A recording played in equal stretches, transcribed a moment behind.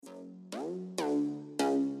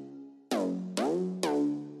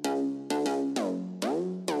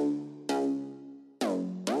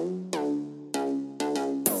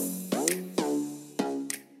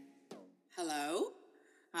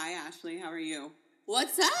you?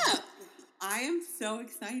 What's up? I am so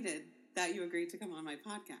excited that you agreed to come on my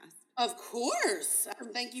podcast. Of course.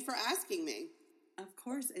 Thank you for asking me. Of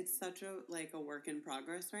course, it's such a work in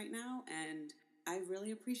progress right now, and I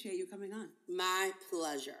really appreciate you coming on. My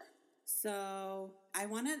pleasure. So I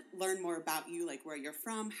want to learn more about you, like where you're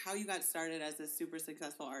from, how you got started as a super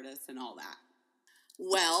successful artist, and all that.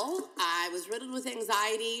 Well, I was riddled with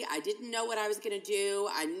anxiety. I didn't know what I was going to do.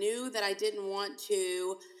 I knew that I didn't want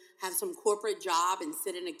to have some corporate job and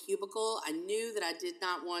sit in a cubicle. I knew that I did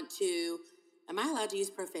not want to. Am I allowed to use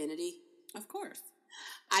profanity? Of course.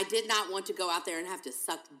 I did not want to go out there and have to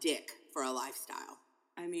suck dick for a lifestyle.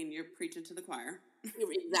 I mean, you're preaching to the choir.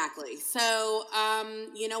 Exactly. So,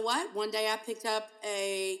 you know what? One day I picked up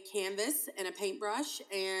a canvas and a paintbrush,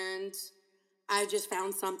 and I just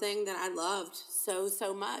found something that I loved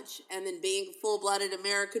so much. And then, being a full-blooded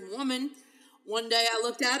American woman, one day I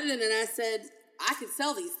looked at it and then I said, I could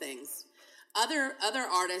sell these things. Other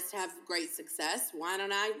artists have great success. Why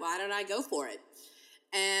don't I go for it?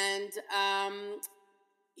 And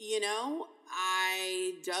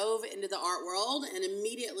I dove into the art world and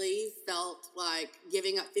immediately felt like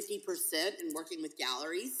giving up 50% and working with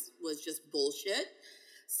galleries was just bullshit.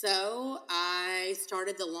 So I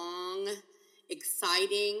started the long,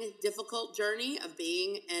 exciting, difficult journey of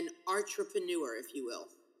being an entrepreneur, if you will.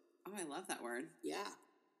 Oh, I love that word. Yeah.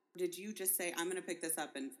 Did you just say, I'm going to pick this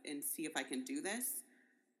up and see if I can do this?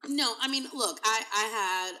 No, I mean, look,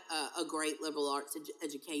 I had a great liberal arts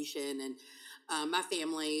education, and my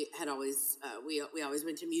family had always, we always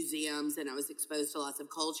went to museums, and I was exposed to lots of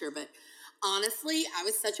culture, but honestly, I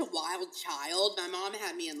was such a wild child. My mom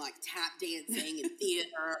had me in like tap dancing and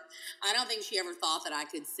theater. I don't think she ever thought that I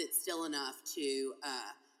could sit still enough to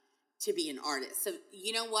be an artist. So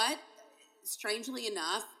you know what? Strangely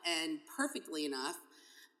enough and perfectly enough,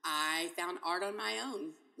 I found art on my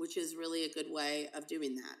own, which is really a good way of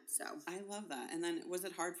doing that. So I love that. And then was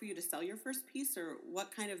it hard for you to sell your first piece, or what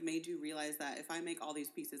kind of made you realize that if I make all these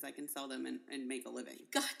pieces, I can sell them and make a living?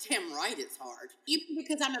 Goddamn right it's hard. Either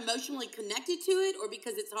because I'm emotionally connected to it, or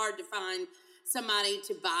because it's hard to find somebody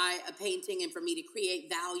to buy a painting and for me to create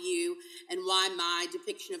value, and why my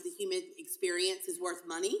depiction of the human experience is worth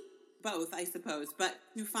money. Both, I suppose. But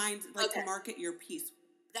you find, to market your piece.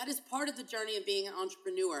 That is part of the journey of being an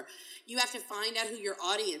entrepreneur. You have to find out who your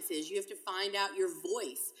audience is. You have to find out your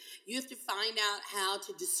voice. You have to find out how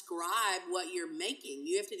to describe what you're making.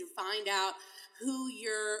 You have to find out who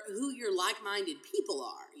your like-minded people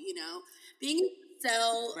are, you know. Being able to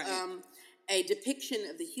sell a depiction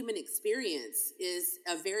of the human experience is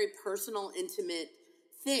a very personal, intimate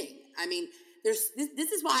thing. I mean, this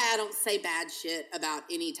is why I don't say bad shit about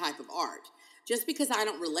any type of art. Just because I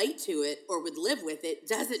don't relate to it or would live with it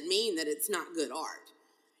doesn't mean that it's not good art.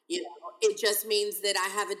 You know, it just means that I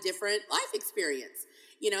have a different life experience.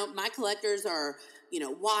 You know, my collectors are,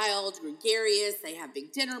 wild, gregarious. They have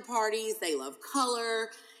big dinner parties. They love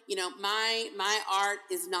color. You know, my art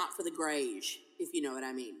is not for the grays, if you know what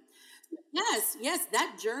I mean. Yes,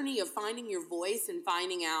 that journey of finding your voice and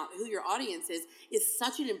finding out who your audience is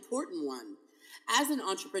such an important one as an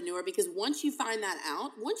entrepreneur, because once you find that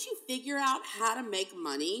out, once you figure out how to make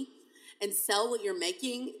money and sell what you're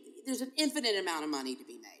making, there's an infinite amount of money to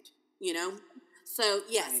be made, you know? So,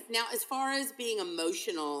 yes. Right. Now, as far as being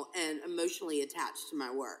emotional and emotionally attached to my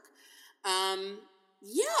work,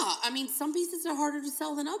 yeah, I mean, some pieces are harder to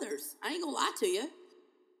sell than others. I ain't gonna lie to you.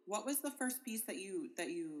 What was the first piece that you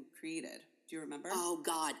created? Do you remember? Oh,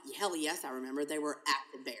 God. Hell yes, I remember. They were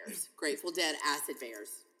acid bears. Grateful Dead acid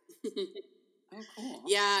bears. Oh, cool.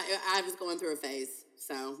 Yeah, I was going through a phase,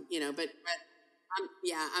 so, but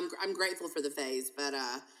I'm grateful for the phase, but,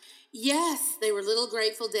 yes, they were little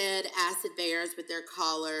Grateful Dead acid bears with their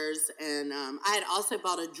collars, and, I had also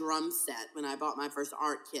bought a drum set when I bought my first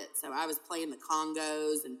art kit, so I was playing the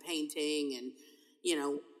congos and painting and,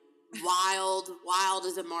 wild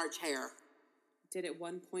as a March hare. Did at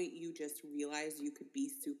one point you just realize you could be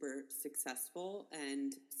super successful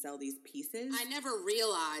and sell these pieces? I never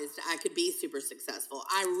realized I could be super successful.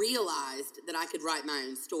 I realized that I could write my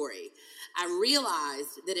own story. I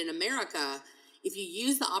realized that in America, if you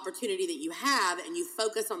use the opportunity that you have and you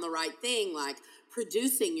focus on the right thing, like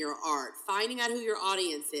producing your art, finding out who your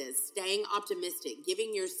audience is, staying optimistic,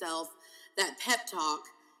 giving yourself that pep talk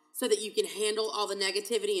so that you can handle all the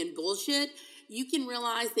negativity and bullshit, you can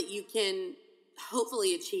realize that you can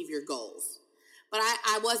hopefully achieve your goals. But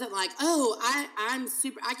I wasn't like,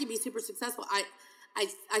 I can be super successful.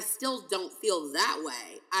 I still don't feel that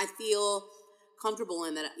way. I feel comfortable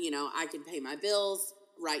in that, I can pay my bills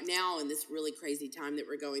right now in this really crazy time that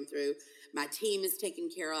we're going through. My team is taken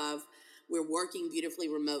care of. We're working beautifully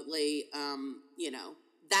remotely.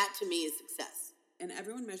 That to me is success. And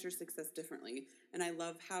everyone measures success differently. And I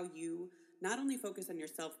love how you not only focus on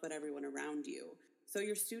yourself, but everyone around you. So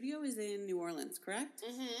your studio is in New Orleans, correct?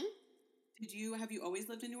 Mm-hmm. Have you always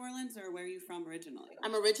lived in New Orleans, or where are you from originally?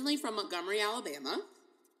 I'm originally from Montgomery, Alabama,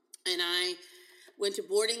 and I went to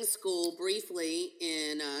boarding school briefly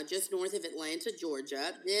in just north of Atlanta,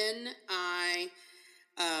 Georgia. Then I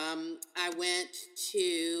went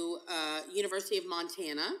to University of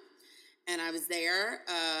Montana, and I was there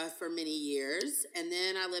for many years. And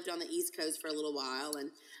then I lived on the East Coast for a little while, and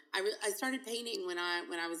I started painting when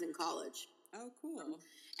I was in college. Oh, cool.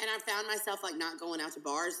 And I found myself like not going out to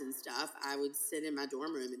bars and stuff. I would sit in my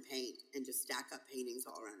dorm room and paint and just stack up paintings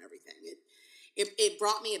all around everything. It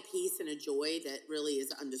brought me a peace and a joy that really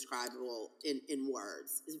is undescribable in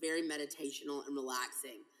words. It's very meditational and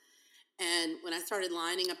relaxing. And when I started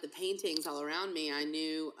lining up the paintings all around me, I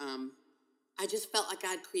knew I just felt like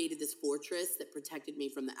I'd created this fortress that protected me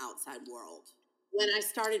from the outside world. When I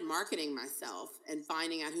started marketing myself and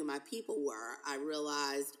finding out who my people were, I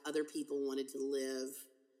realized other people wanted to live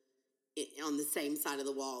on the same side of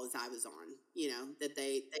the wall as I was on, that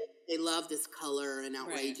they love this color and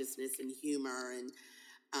outrageousness and humor. And,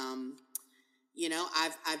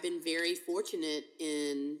 I've been very fortunate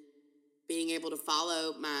in being able to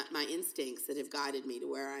follow my instincts that have guided me to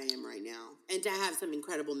where I am right now, and to have some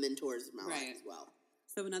incredible mentors in my life as well.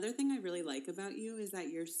 So another thing I really like about you is that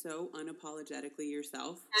you're so unapologetically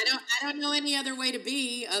yourself. I don't know any other way to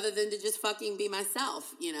be other than to just fucking be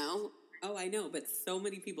myself, Oh, I know, but so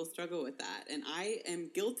many people struggle with that, and I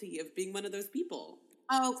am guilty of being one of those people.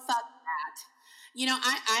 Oh, fuck that.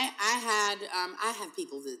 I have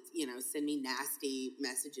people that, send me nasty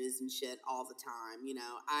messages and shit all the time.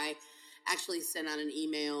 I actually sent out an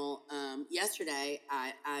email yesterday.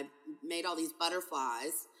 I made all these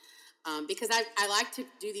butterflies because I like to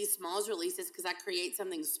do these smalls releases because I create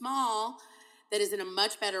something small that is in a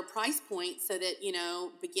much better price point so that,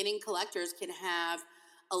 beginning collectors can have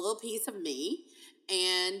a little piece of me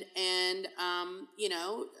and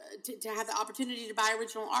to have the opportunity to buy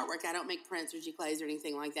original artwork. I don't make prints or giclées or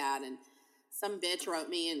anything like that. And some bitch wrote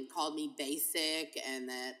me and called me basic, and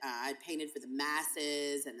that I painted for the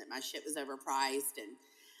masses, and that my shit was overpriced. And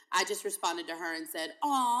I just responded to her and said,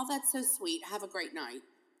 "Aw, that's so sweet. Have a great night."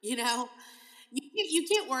 You can't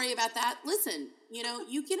worry about that. Listen,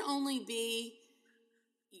 you can only be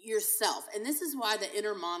yourself. And this is why the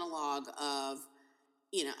inner monologue of,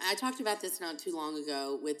 I talked about this not too long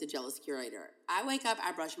ago with the Jealous Curator. I wake up,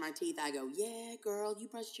 I brush my teeth, I go, "Yeah, girl, you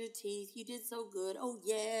brushed your teeth. You did so good. Oh,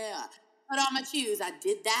 yeah. Put on my shoes. I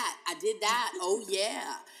did that. Oh,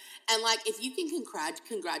 yeah." And, like, if you can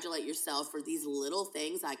congratulate yourself for these little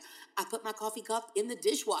things, like, I put my coffee cup in the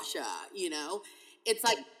dishwasher, it's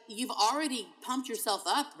like you've already pumped yourself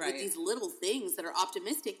up with these little things that are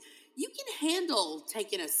optimistic. You can handle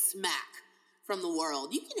taking a smack from the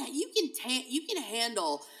world. You can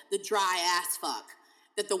handle the dry ass fuck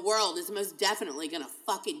that the world is most definitely gonna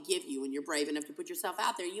fucking give you when you're brave enough to put yourself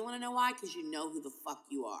out there. You want to know why? Because you know who the fuck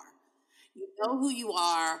you are. You know who you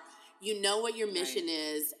are. You know what your mission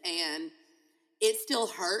is, and it still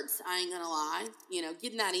hurts. I ain't gonna lie.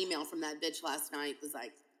 Getting that email from that bitch last night was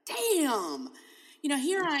like, damn.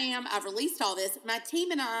 Here I am. I've released all this. My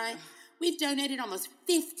team and I, we've donated almost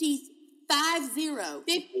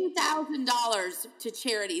 $50,000 to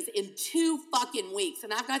charities in 2 fucking weeks.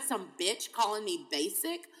 And I've got some bitch calling me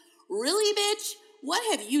basic. Really, bitch? What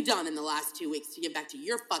have you done in the last 2 weeks to give back to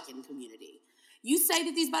your fucking community? You say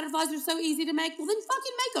that these butterflies are so easy to make? Well, then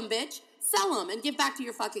fucking make them, bitch. Sell them and give back to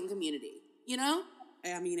your fucking community.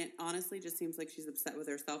 I mean, it honestly just seems like she's upset with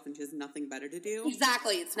herself and she has nothing better to do.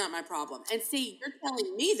 Exactly. It's not my problem. And see, you're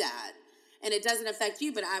telling me that, and it doesn't affect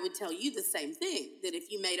you, but I would tell you the same thing, that if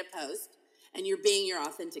you made a post and you're being your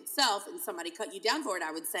authentic self and somebody cut you down for it,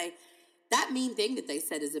 I would say, that mean thing that they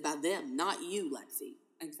said is about them, not you, Lexi.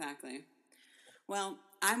 Exactly. Well,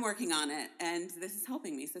 I'm working on it, and this is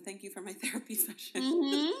helping me, so thank you for my therapy session.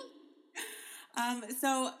 Mm-hmm.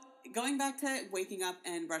 So going back to waking up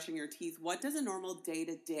and brushing your teeth, what does a normal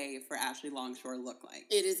day-to-day for Ashley Longshore look like?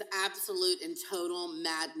 It is absolute and total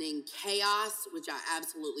maddening chaos, which I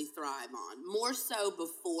absolutely thrive on. More so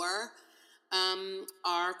before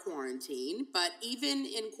our quarantine, but even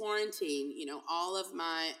in quarantine, all of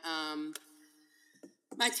my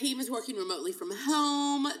team is working remotely from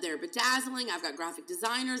home. They're bedazzling. I've got graphic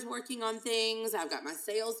designers working on things. I've got my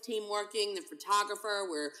sales team working, the photographer.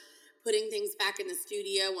 We're putting things back in the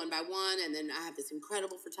studio one by one. And then I have this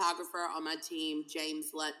incredible photographer on my team,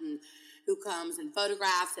 James Lutton, who comes and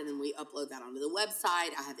photographs. And then we upload that onto the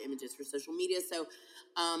website. I have images for social media. So,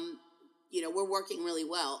 we're working really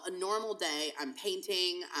well. A normal day, I'm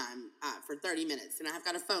painting for 30 minutes, and I've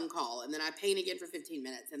got a phone call, and then I paint again for 15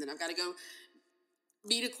 minutes, and then I've got to go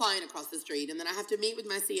meet a client across the street, and then I have to meet with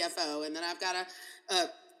my CFO, and then I've got to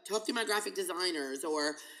talk to my graphic designers,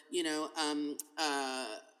 or,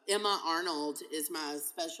 Emma Arnold is my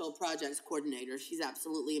special projects coordinator. She's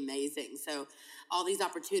absolutely amazing. So all these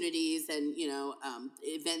opportunities and,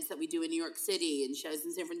 events that we do in New York City and shows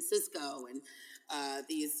in San Francisco, and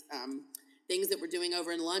these things that we're doing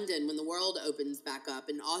over in London when the world opens back up,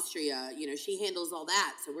 in Austria, she handles all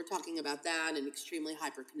that. So we're talking about that, and extremely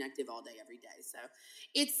hyper-connective all day, every day. So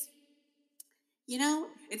it's,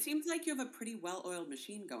 It seems like you have a pretty well-oiled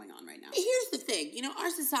machine going on right now. Here's the thing. Our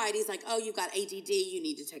society's like, oh, you've got ADD, you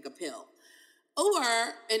need to take a pill. Or,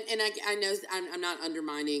 and I know I'm not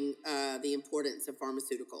undermining the importance of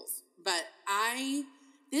pharmaceuticals, but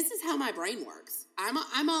this is how my brain works.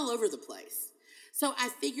 I'm all over the place. So I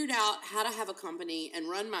figured out how to have a company and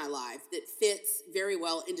run my life that fits very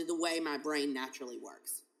well into the way my brain naturally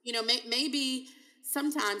works. Maybe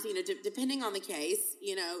sometimes, depending on the case,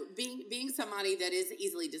 being somebody that is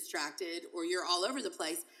easily distracted, or you're all over the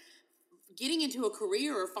place, getting into a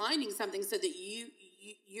career or finding something so that you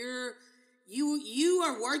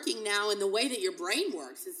are working now in the way that your brain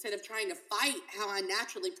works, instead of trying to fight how I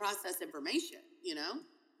naturally process information,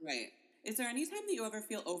 Right. Is there any time that you ever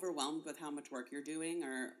feel overwhelmed with how much work you're doing,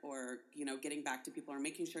 or getting back to people, or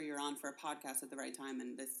making sure you're on for a podcast at the right time,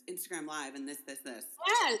 and this Instagram Live, and this? Yes,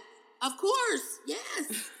 of course.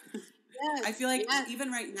 Yes. Yes. I feel like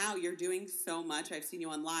even right now you're doing so much. I've seen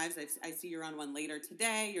you on lives. I see you're on one later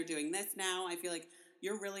today. You're doing this now. I feel like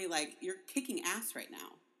you're really you're kicking ass right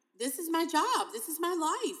now. This is my job. This is my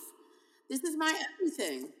life. This is my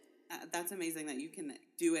everything. That's amazing that you can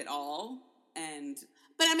do it all.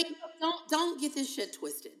 But I mean, don't get this shit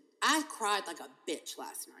twisted. I cried like a bitch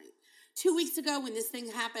last night. 2 weeks ago when this thing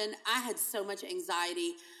happened, I had so much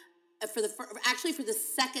anxiety. For the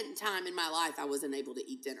second time in my life, I wasn't able to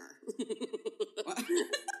eat dinner.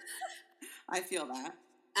 I feel that.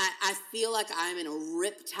 I feel like I'm in a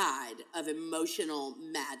riptide of emotional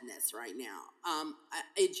madness right now.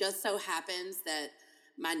 It just so happens that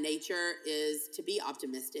my nature is to be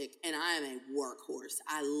optimistic, and I am a workhorse.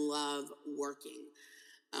 I love working.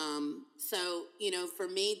 So, for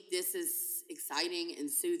me, this is exciting and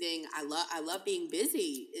soothing. I love being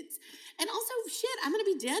busy. And also, shit, I'm going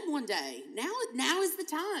to be dead one day. Now is the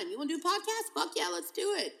time. You want to do a podcast? Fuck yeah, let's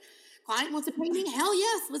do it. Client wants a painting? Hell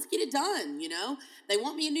yes, let's get it done. They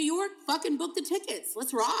want me in New York? Fucking book the tickets.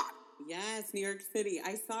 Let's rock. Yes, New York City.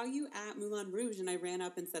 I saw you at Moulin Rouge, and I ran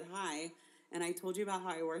up and said hi. And I told you about how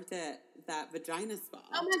I worked at that vagina spa.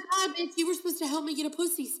 Oh my God, bitch, you were supposed to help me get a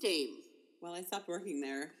pussy steam. Well, I stopped working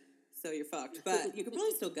there, so you're fucked. But you could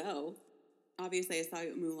probably still go. Obviously, I saw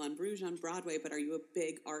you at Moulin Rouge on Broadway, but are you a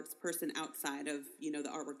big arts person outside of, the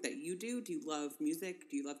artwork that you do? Do you love music?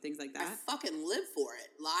 Do you love things like that? I fucking live for it.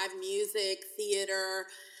 Live music, theater.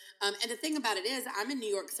 And the thing about it is, I'm in New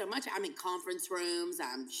York so much. I'm in conference rooms.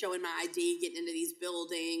 I'm showing my ID, getting into these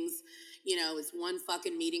buildings. It's one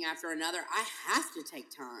fucking meeting after another. I have to take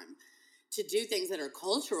time to do things that are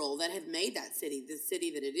cultural, that have made that city the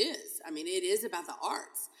city that it is. I mean, it is about the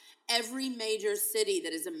arts. Every major city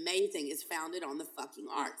that is amazing is founded on the fucking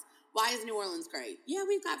arts. Why is New Orleans great? Yeah,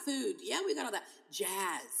 we've got food. Yeah, we got all that.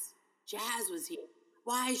 Jazz was here.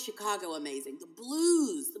 Why is Chicago amazing? The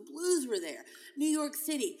blues were there. New York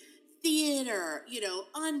City, theater,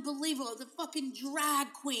 unbelievable. The fucking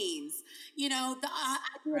drag queens,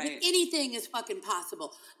 Right. Anything is fucking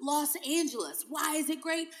possible. Los Angeles, why is it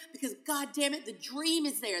great? Because God damn it, the dream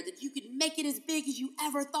is there that you could make it as big as you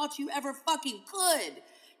ever thought you ever fucking could.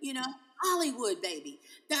 Hollywood, baby.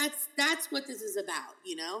 That's what this is about,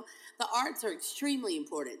 The arts are extremely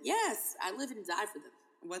important. Yes, I live and die for them.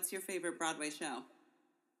 What's your favorite Broadway show?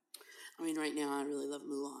 I mean, right now, I really love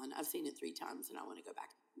Mulan. I've seen it 3 times, and I want to go back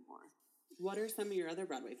more. What are some of your other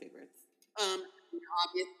Broadway favorites?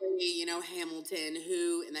 Obviously, Hamilton.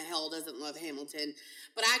 Who in the hell doesn't love Hamilton?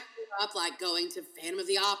 But I grew up going to Phantom of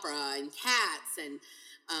the Opera and Cats, and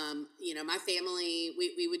my family.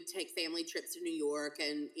 We would take family trips to New York,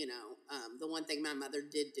 and the one thing my mother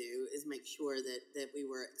did do is make sure that we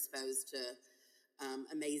were exposed to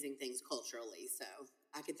amazing things culturally. So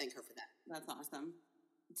I could thank her for that. That's awesome.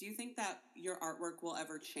 Do you think that your artwork will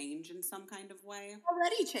ever change in some kind of way?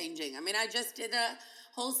 Already changing. I mean, I just did a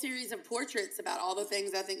whole series of portraits about all the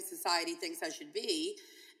things I think society thinks I should be.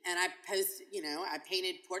 And I I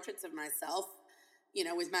painted portraits of myself,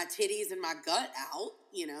 with my titties and my gut out,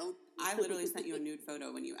 I literally sent you a nude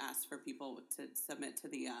photo when you asked for people to submit to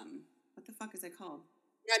the, what the fuck is it called?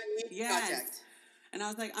 Project. And I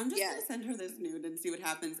was like, I'm just Yes. going to send her this nude and see what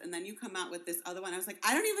happens. And then you come out with this other one. I was like,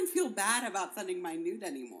 I don't even feel bad about sending my nude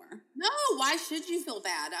anymore. No, why should you feel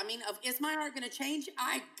bad? I mean, is my art going to change?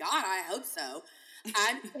 I hope so.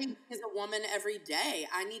 I'm changing as a woman every day.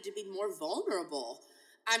 I need to be more vulnerable.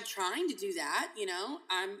 I'm trying to do that, you know.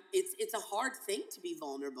 It's a hard thing to be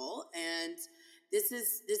vulnerable, and this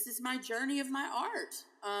is my journey of my art.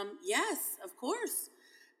 Yes, of course.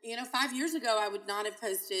 You know, 5 years ago, I would not have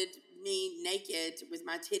posted me naked with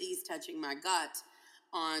my titties touching my gut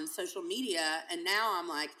on social media, and now I'm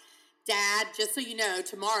like, Dad, just so you know,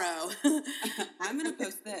 tomorrow I'm going to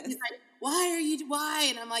post this. He's like, why?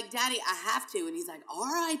 And I'm like, Daddy, I have to. And he's like, all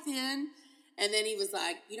right then. And then he was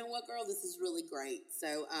like, you know what, girl, this is really great.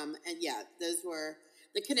 So, and yeah, those were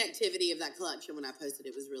the connectivity of that collection when I posted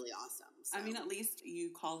it was really awesome. So. I mean, at least you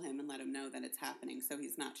call him and let him know that it's happening so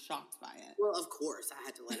he's not shocked by it. Well, of course, I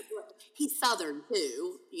had to let him know. He's Southern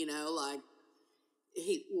too, you know, like,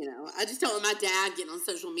 I just don't want my dad getting on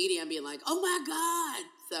social media and being like, oh my God.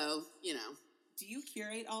 So, you know. Do you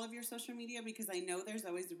curate all of your social media? Because I know there's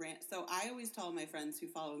always so I always tell my friends who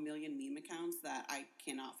follow a million meme accounts that I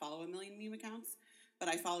cannot follow a million meme accounts, but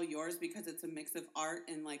I follow yours because it's a mix of art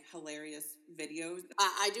and like hilarious videos.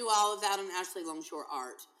 I do all of that on Ashley Longshore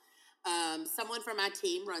Art. Someone from my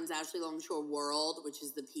team runs Ashley Longshore World, which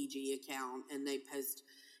is the PG account, and they post,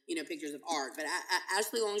 pictures of art. But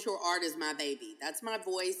Ashley Longshore Art is my baby. That's my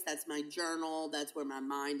voice. That's my journal. That's where my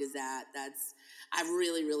mind is at. I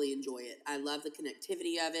really, really enjoy it. I love the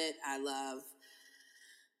connectivity of it. I love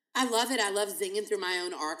it. I love zinging through my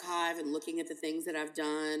own archive and looking at the things that I've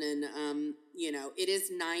done. And, it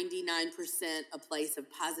is 99% a place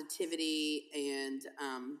of positivity. And,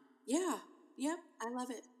 I love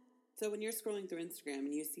it. So when you're scrolling through Instagram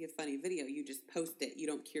and you see a funny video, you just post it. You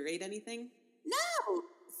don't curate anything? No.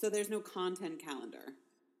 So there's no content calendar.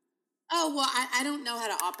 Oh, well, I don't know how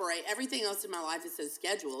to operate. Everything else in my life is so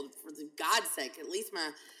scheduled. For God's sake, at least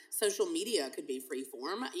my social media could be free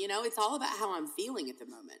form. It's all about how I'm feeling at the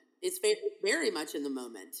moment. It's very, very much in the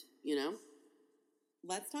moment,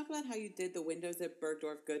 Let's talk about how you did the windows at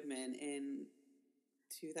Bergdorf Goodman in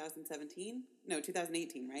 2017? No,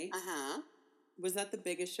 2018, right? Uh-huh. Was that the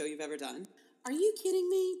biggest show you've ever done? Are you kidding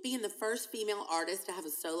me? Being the first female artist to have a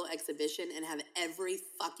solo exhibition and have every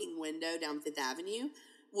fucking window down Fifth Avenue?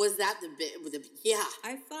 Was that yeah.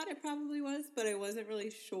 I thought it probably was, but I wasn't really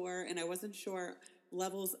sure, and I wasn't sure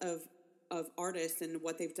levels of artists and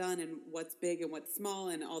what they've done and what's big and what's small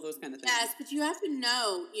and all those kind of things. Yes, but you have to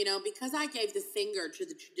know, because I gave the finger to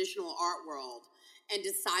the traditional art world and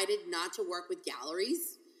decided not to work with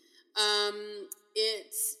galleries, I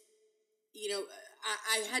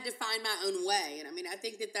had to find my own way. And I mean, I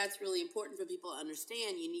think that that's really important for people to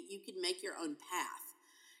understand. You can make your own path.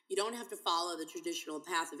 You don't have to follow the traditional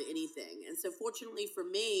path of anything. And so fortunately for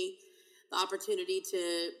me, the opportunity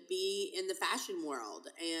to be in the fashion world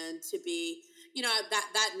and to be,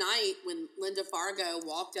 that night when Linda Fargo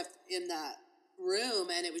walked up in the room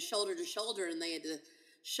and it was shoulder to shoulder and they had to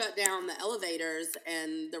shut down the elevators,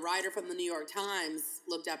 and the writer from the New York Times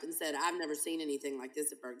looked up and said, I've never seen anything like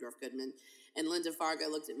this at Bergdorf Goodman. And Linda Fargo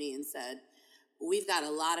looked at me and said, we've got a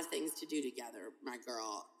lot of things to do together, my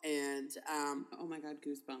girl. And oh my God,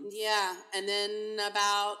 goosebumps. Yeah. And then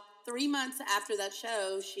about 3 months after that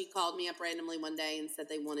show, she called me up randomly one day and said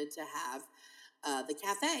they wanted to have the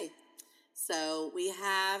cafe. So we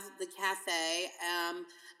have the cafe.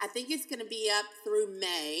 I think it's going to be up through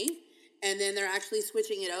May, and then they're actually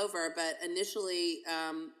switching it over. But initially,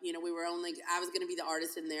 I was going to be the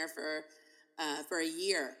artist in there for a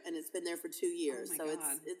year, and it's been there for 2 years. Oh my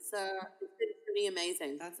God. It's been pretty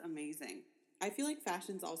amazing. That's amazing. I feel like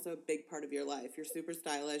fashion's also a big part of your life. You're super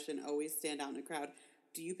stylish and always stand out in a crowd.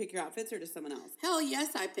 Do you pick your outfits or does someone else? Hell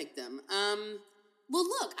yes, I pick them. Well,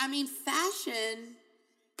 look, I mean, fashion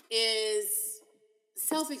is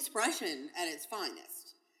self-expression at its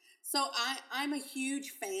finest. So I'm a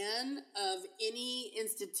huge fan of any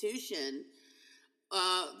institution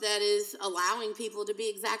that is allowing people to be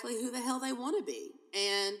exactly who the hell they want to be.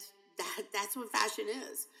 And that's what fashion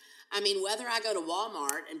is. I mean, whether I go to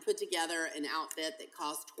Walmart and put together an outfit that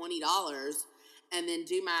costs $20 and then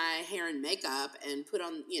do my hair and makeup and put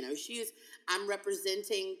on, shoes, I'm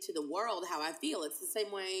representing to the world how I feel. It's the same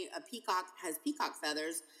way a peacock has peacock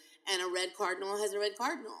feathers and a red cardinal has a red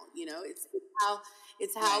cardinal.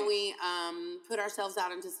 It's how right. we put ourselves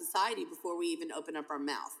out into society before we even open up our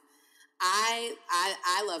mouth. I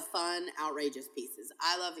love fun, outrageous pieces.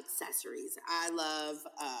 I love accessories. I love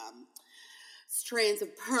strands of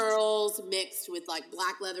pearls mixed with like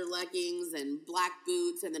black leather leggings and black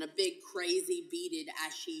boots and then a big crazy beaded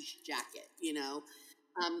ashish jacket,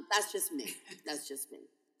 That's just me. That's just me.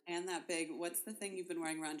 And that big, what's the thing you've been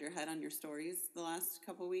wearing around your head on your stories the last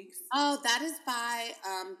couple weeks? Oh, that is by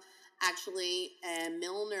actually a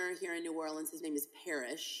milliner here in New Orleans. His name is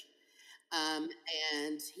Parrish.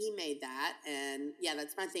 And he made that. And yeah,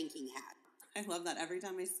 that's my thinking hat. I love that. Every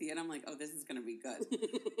time I see it, I'm like, oh, this is going to be good.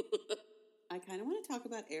 I kind of want to talk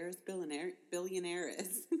about Heiress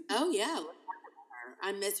Billionaireess. Oh, yeah. Let's talk about her.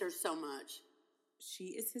 I miss her so much. She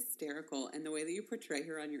is hysterical. And the way that you portray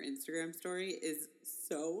her on your Instagram story is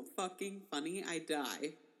so fucking funny. I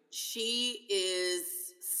die. She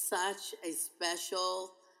is such a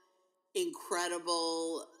special,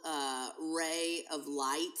 incredible ray of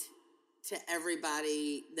light to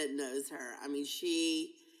everybody that knows her. I mean, she's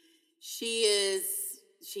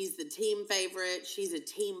the team favorite. She's a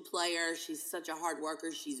team player. She's such a hard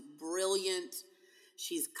worker. She's brilliant.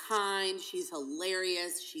 She's kind. She's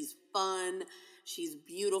hilarious. She's fun. She's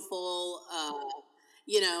beautiful.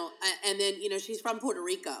 And then, she's from Puerto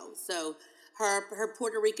Rico. So her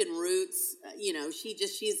Puerto Rican roots,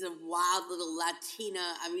 she's a wild little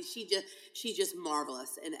Latina. I mean, she's just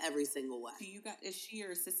marvelous in every single way. Is she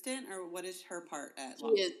your assistant, or what is her part at? She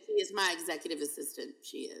is my executive assistant.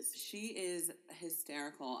 She is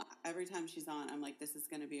hysterical. Every time she's on, I'm like, this is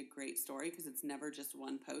going to be a great story, because it's never just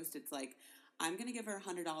one post. It's like, I'm going to give her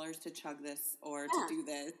 $100 to chug this or to do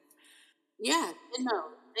this. Yeah,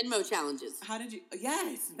 Venmo challenges.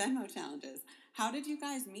 Venmo challenges. How did you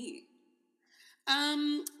guys meet?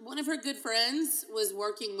 One of her good friends was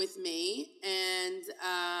working with me, and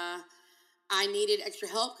I needed extra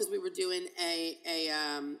help because we were doing a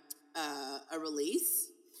release.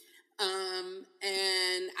 And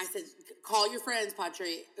I said, call your friends,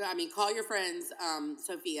 call your friends,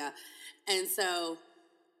 Sophia. And so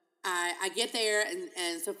I get there,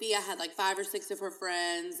 and Sophia had like 5 or 6 of her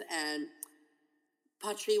friends, and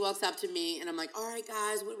Patri walks up to me, and I'm like, all right,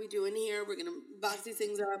 guys, what are we doing here? We're going to box these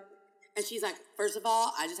things up. And she's like, first of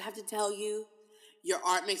all, I just have to tell you, your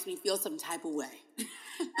art makes me feel some type of way. And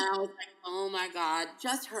I was like, oh my God,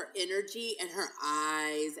 just her energy and her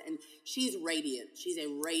eyes. And she's radiant. She's a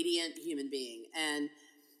radiant human being. And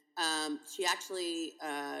she actually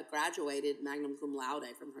graduated magna cum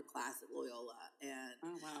laude from her class at Loyola. And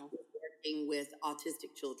was working with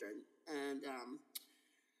autistic children. And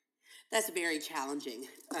that's very challenging,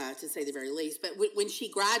 to say the very least. But when she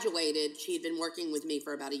graduated, she had been working with me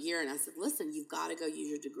for about a year. And I said, listen, you've got to go use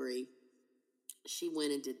your degree. She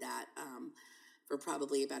went and did that for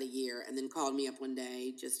probably about a year, and then called me up one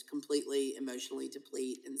day, just completely emotionally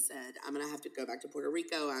deplete, and said, I'm going to have to go back to Puerto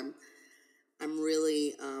Rico. I'm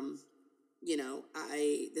really,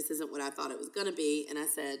 this isn't what I thought it was going to be. And I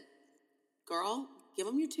said, girl, give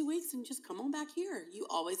them your 2 weeks and just come on back here. You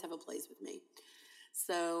always have a place with me.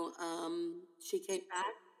 So she came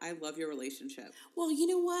back. I love your relationship. Well, you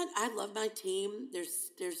know what? I love my team.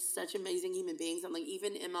 There's such amazing human beings. I'm like,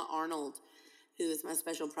 even Emma Arnold, who is my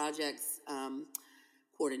special projects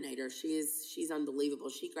coordinator. She's unbelievable.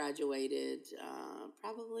 She graduated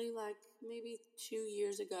probably like maybe 2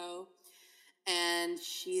 years ago. And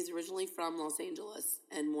she's originally from Los Angeles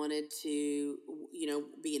and wanted to,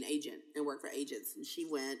 be an agent and work for agents. And she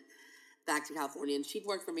went back to California, and she'd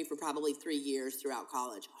worked for me for probably 3 years throughout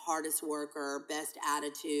college. Hardest worker, best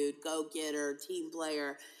attitude, go-getter, team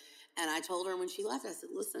player. And I told her when she left, I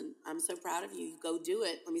said, listen, I'm so proud of you. Go do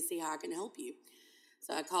it. Let me see how I can help you.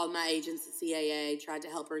 So I called my agents at CAA, tried to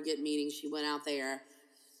help her get meetings. She went out there.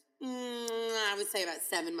 I would say about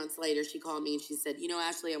 7 months later, she called me and she said,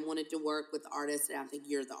 Ashley, I wanted to work with artists, and I think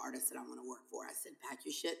you're the artist that I want to work for. I said, pack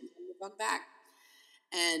your shit and come the fuck back.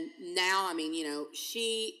 And now,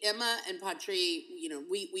 Emma and Patri,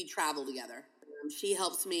 we travel together. She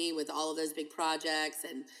helps me with all of those big projects,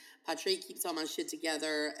 and Patri keeps all my shit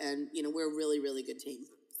together, and, we're a really, really good team.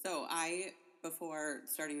 So before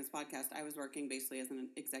starting this podcast, I was working basically as an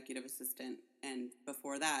executive assistant, and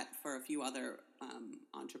before that for a few other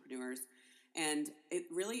entrepreneurs. And it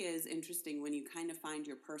really is interesting when you kind of find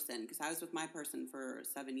your person, because I was with my person for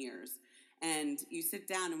 7 years. And you sit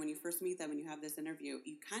down, and when you first meet them and you have this interview,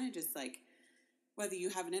 you kind of just like, whether you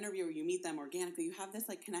have an interview or you meet them organically, you have this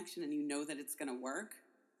like connection, and you know that it's going to work.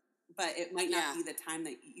 But it might not be the time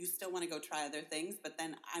that you still want to go try other things. But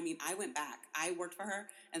then, I went back. I worked for her,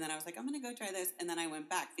 and then I was like, I'm going to go try this. And then I went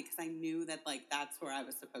back because I knew that like that's where I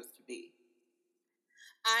was supposed to be.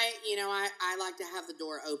 I like to have the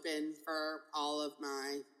door open for all of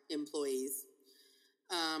my employees.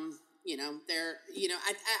 I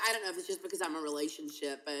don't know if it's just because I'm a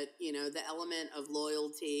relationship, but, the element of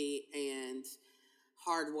loyalty and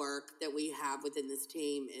hard work that we have within this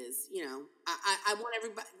team is, I want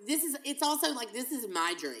everybody, it's also like, this is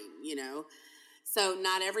my dream, So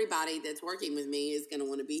not everybody that's working with me is going to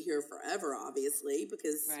want to be here forever, obviously,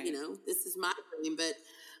 because, Right. this is my dream. But,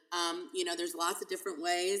 there's lots of different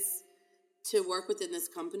ways to work within this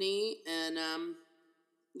company. And,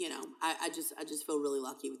 I just feel really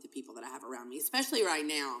lucky with the people that I have around me, especially right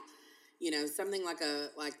now. Something like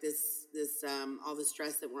this all the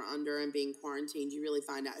stress that we're under and being quarantined, you really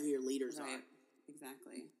find out who your leaders Right. are.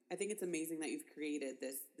 Exactly. I think it's amazing that you've created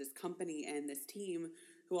this company and this team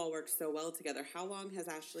who all work so well together. How long has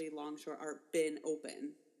Ashley Longshore Art been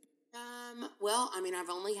open? Well, I mean, I've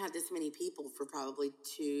only had this many people for probably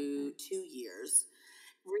two Okay. 2 years.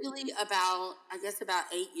 Really, about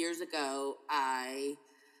 8 years ago, I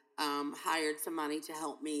hired somebody to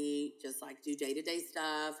help me just like do day-to-day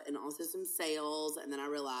stuff and also some sales. And then I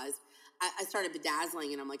realized I started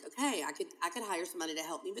bedazzling, and I'm like, okay, I could hire somebody to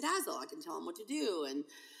help me bedazzle. I can tell them what to do.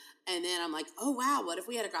 And then I'm like, oh, wow, what if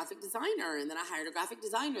we had a graphic designer? And then I hired a graphic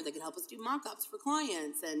designer that could help us do mock-ups for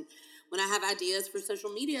clients. And when I have ideas for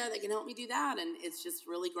social media, they can help me do that. And it's just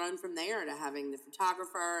really grown from there to having the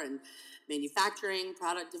photographer and manufacturing,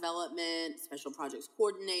 product development, special projects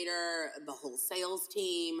coordinator, the whole sales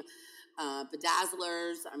team,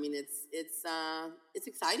 bedazzlers. I mean, it's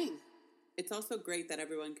exciting. It's also great that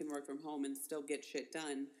everyone can work from home and still get shit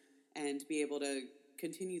done and be able to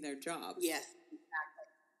continue their jobs. Yes.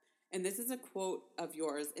 And this is a quote of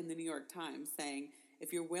yours in the New York Times saying,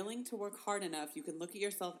 if you're willing to work hard enough, you can look at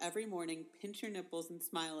yourself every morning, pinch your nipples, and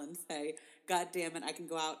smile and say, God damn it, I can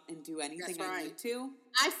go out and do anything That's I right. need to.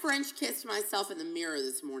 I French kissed myself in the mirror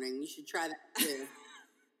this morning. You should try that too.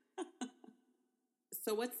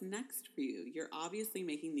 So what's next for you? You're obviously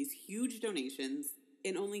making these huge donations.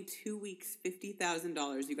 In only 2 weeks,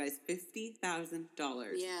 $50,000. You guys, $50,000.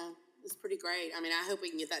 Yeah, it's pretty great. I mean, I hope we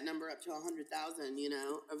can get that number up to 100,000.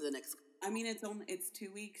 Over the next. I mean, it's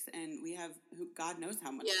 2 weeks, and we have God knows how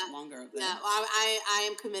much longer of this. Yeah, well, I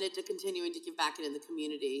am committed to continuing to give back into the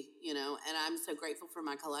community. And I'm so grateful for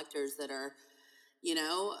my collectors that are,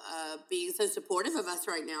 being so supportive of us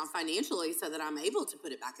right now financially, so that I'm able to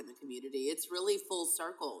put it back in the community. It's really full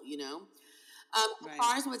circle. Right. As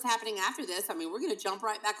far as what's happening after this, I mean, we're going to jump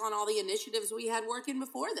right back on all the initiatives we had working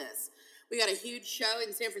before this. We got a huge show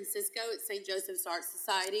in San Francisco at St. Joseph's Art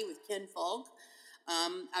Society with Ken Falk.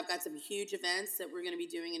 I've got some huge events that we're going to be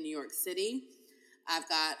doing in New York City. I've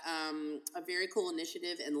got a very cool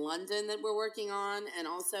initiative in London that we're working on, and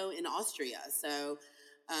also in Austria. So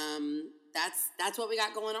that's what we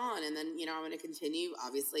got going on. And then, I'm going to continue,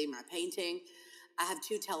 obviously, my painting. I have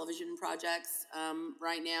 2 television projects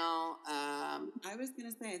right now. I was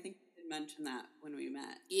going to say, I think you did mention that when we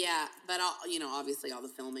met. Yeah, but obviously all the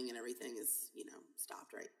filming and everything is,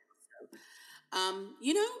 stopped right now.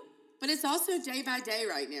 So, but it's also day by day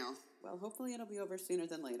right now. Well, hopefully it'll be over sooner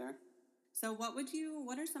than later. So what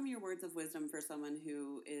are some of your words of wisdom for someone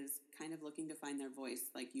who is kind of looking to find their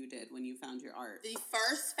voice like you did when you found your art? The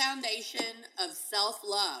first foundation of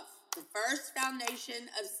self-love, the first foundation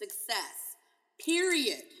of success,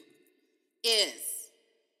 period, is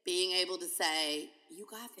being able to say, you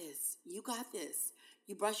got this, you got this.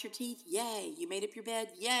 You brush your teeth, yay. You made up your bed,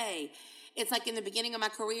 yay. It's like in the beginning of my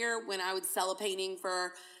career when I would sell a painting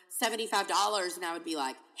for $75 and I would be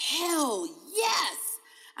like, hell yes.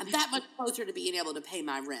 I'm that much closer to being able to pay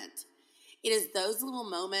my rent. It is those little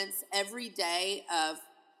moments every day of,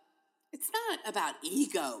 it's not about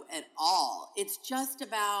ego at all. It's just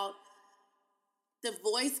about the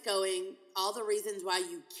voice going, all the reasons why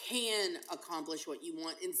you can accomplish what you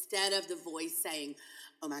want, instead of the voice saying,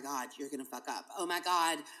 oh my God, you're going to fuck up. Oh my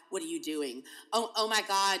God, what are you doing? Oh my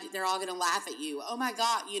God, they're all going to laugh at you. Oh my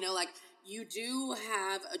God, you do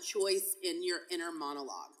have a choice in your inner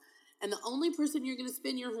monologue. And the only person you're going to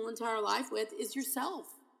spend your whole entire life with is yourself.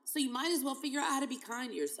 So you might as well figure out how to be kind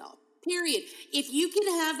to yourself. Period. If you can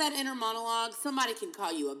have that inner monologue, somebody can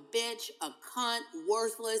call you a bitch, a cunt,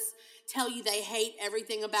 worthless, tell you they hate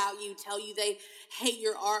everything about you, tell you they hate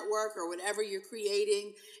your artwork or whatever you're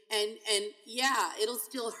creating. And yeah, it'll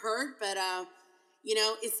still hurt, but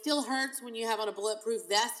it still hurts when you have on a bulletproof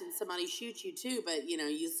vest and somebody shoots you too, but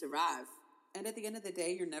you survive. And at the end of the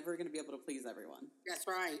day, you're never going to be able to please everyone. That's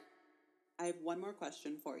right. I have one more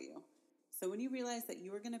question for you. So when you realized that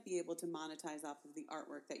you were going to be able to monetize off of the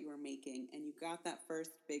artwork that you were making and you got that first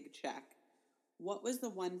big check, what was the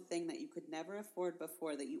one thing that you could never afford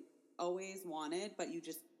before that you always wanted, but you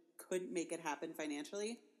just couldn't make it happen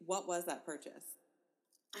financially? What was that purchase?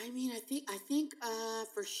 I mean, I think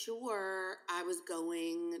for sure I was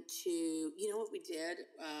going to, what we did?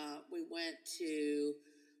 We went to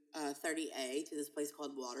 30A, to this place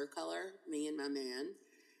called Watercolor, me and my man.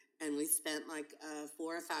 And we spent like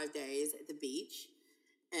 4 or 5 days at the beach.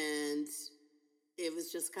 And it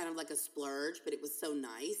was just kind of like a splurge, but it was so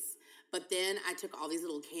nice. But then I took all these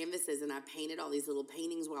little canvases and I painted all these little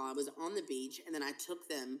paintings while I was on the beach. And then I took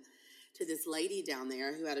them to this lady down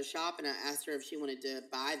there who had a shop, and I asked her if she wanted to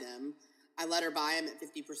buy them. I let her buy them at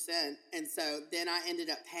 50%. And so then I ended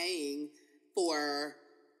up paying for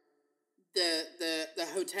the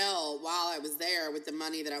hotel while I was there with the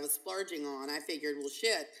money that I was splurging on. I figured, well,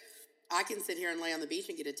 shit, I can sit here and lay on the beach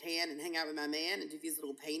and get a tan and hang out with my man and do these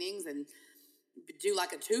little paintings and do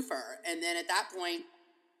like a twofer. And then at that point,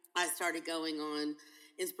 I started going on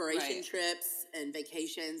inspiration trips and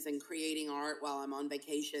vacations and creating art while I'm on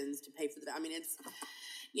vacations to pay for the, I mean, it's,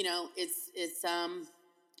 you know,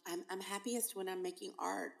 I'm happiest when I'm making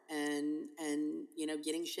art and, you know,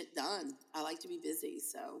 getting shit done. I like to be busy.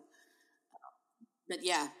 So, but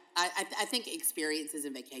yeah, I think experiences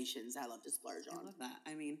and vacations I love to splurge on. I love that.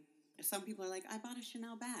 I mean, some people are like, I bought a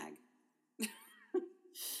Chanel bag.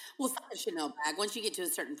 Well, it's not a Chanel bag. Once you get to a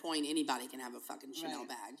certain point, anybody can have a fucking Chanel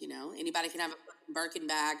bag, you know? Anybody can have a fucking Birkin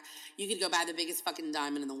bag. You could go buy the biggest fucking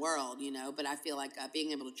diamond in the world, you know? But I feel like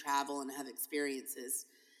being able to travel and have experiences,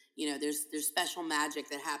 you know, there's special magic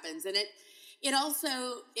that happens. And it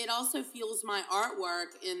also fuels my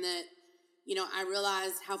artwork in that, you know, I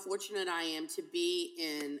realize how fortunate I am to be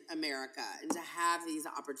in America and to have these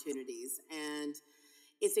opportunities. And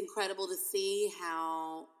it's incredible to see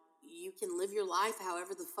how you can live your life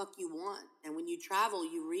however the fuck you want. And when you travel,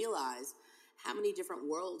 you realize how many different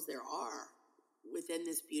worlds there are within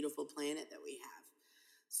this beautiful planet that we have.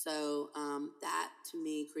 So that to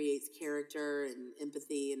me creates character and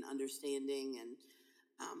empathy and understanding. And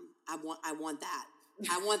I want that.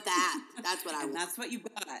 I want that. That's what I want. That's what you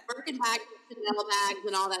got. Birkin bags, Chanel bags,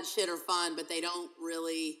 and all that shit are fun, but they don't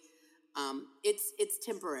really. It's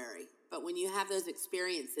temporary. But when you have those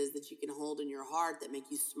experiences that you can hold in your heart that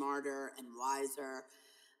make you smarter and wiser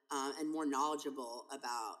and more knowledgeable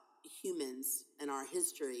about humans and our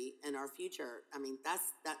history and our future, I mean,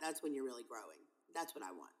 that's when you're really growing. That's what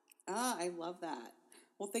I want. Ah, I love that.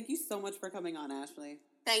 Well, thank you so much for coming on, Ashley.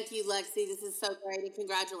 Thank you, Lexi. This is so great. And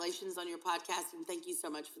congratulations on your podcast. And thank you so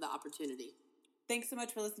much for the opportunity. Thanks so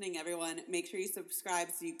much for listening, everyone. Make sure you subscribe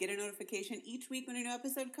so you get a notification each week when a new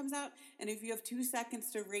episode comes out. And if you have 2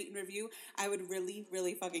 seconds to rate and review, I would really,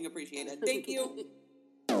 really fucking appreciate it. Thank you.